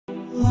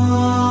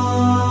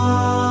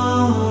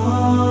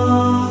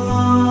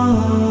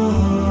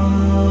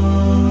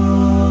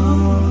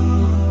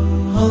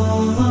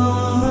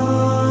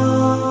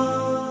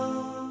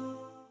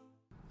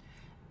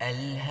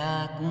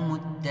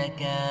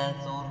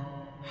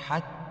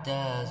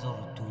حتى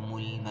زرتم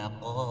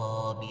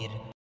المقابر.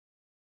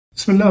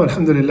 بسم الله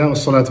والحمد لله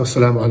والصلاة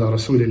والسلام على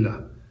رسول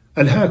الله.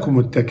 ألهاكم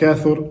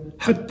التكاثر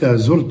حتى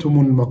زرتم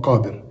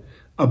المقابر.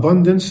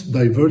 Abundance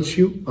diverts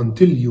you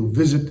until you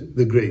visit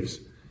the graves.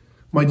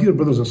 My dear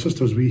brothers and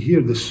sisters, we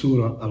hear this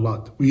surah a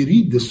lot. We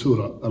read this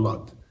surah a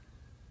lot.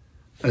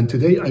 And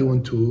today I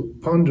want to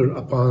ponder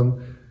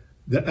upon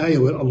the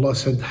ayah where Allah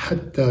said,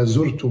 حَتَّى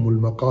زُرْتُمُ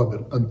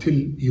الْمَقَابِرِ, until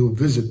you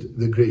visit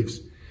the graves.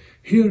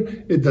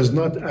 Here it does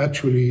not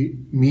actually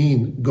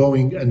mean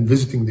going and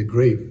visiting the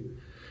grave.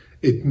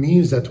 It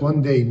means that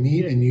one day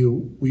me and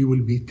you, we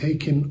will be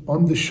taken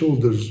on the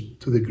shoulders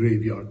to the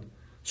graveyard.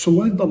 So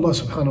why did Allah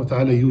subhanahu wa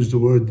ta'ala use the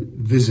word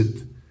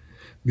visit?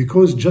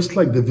 Because just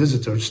like the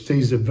visitor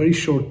stays a very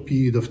short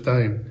period of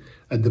time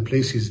at the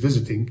place he's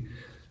visiting,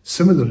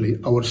 similarly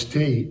our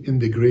stay in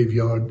the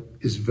graveyard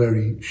is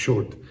very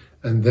short.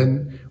 And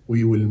then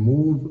we will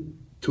move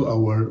to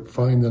our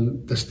final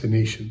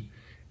destination,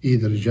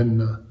 either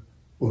Jannah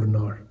or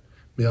Nar.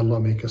 May Allah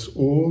make us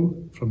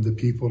all from the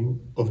people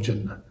of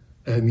Jannah.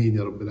 Ameen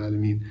ya Rabbil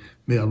Alameen.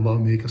 May Allah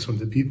make us from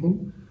the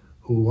people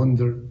who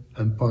wonder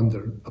and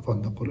ponder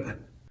upon the Quran.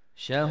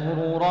 شهر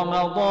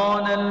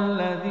رمضان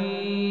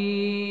الذي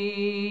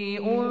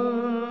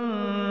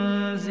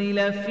أنزل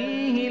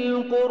فيه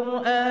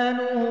القرآن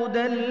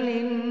هدى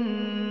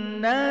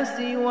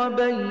للناس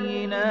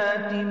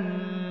وبينات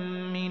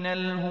من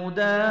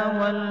الهدى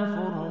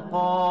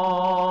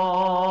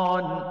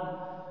والفرقان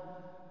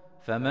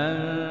فمن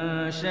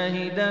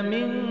شهد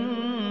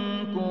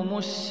منكم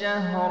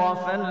الشهر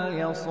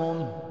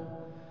فليصمه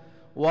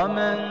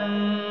ومن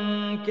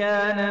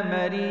كان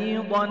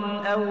مريضا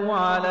أو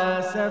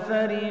على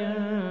سفر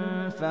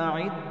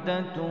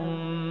فعدة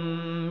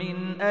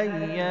من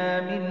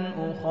أيام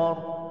أخر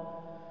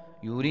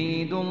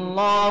يريد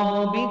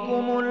الله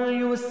بكم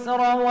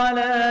اليسر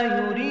ولا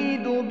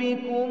يريد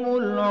بكم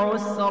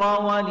العسر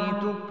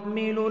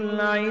ولتكملوا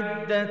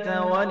العدة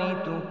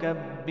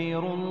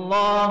ولتكبروا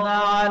الله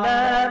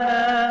على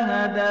ما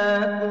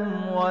هداكم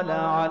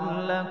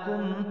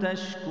ولعلكم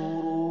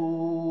تشكرون.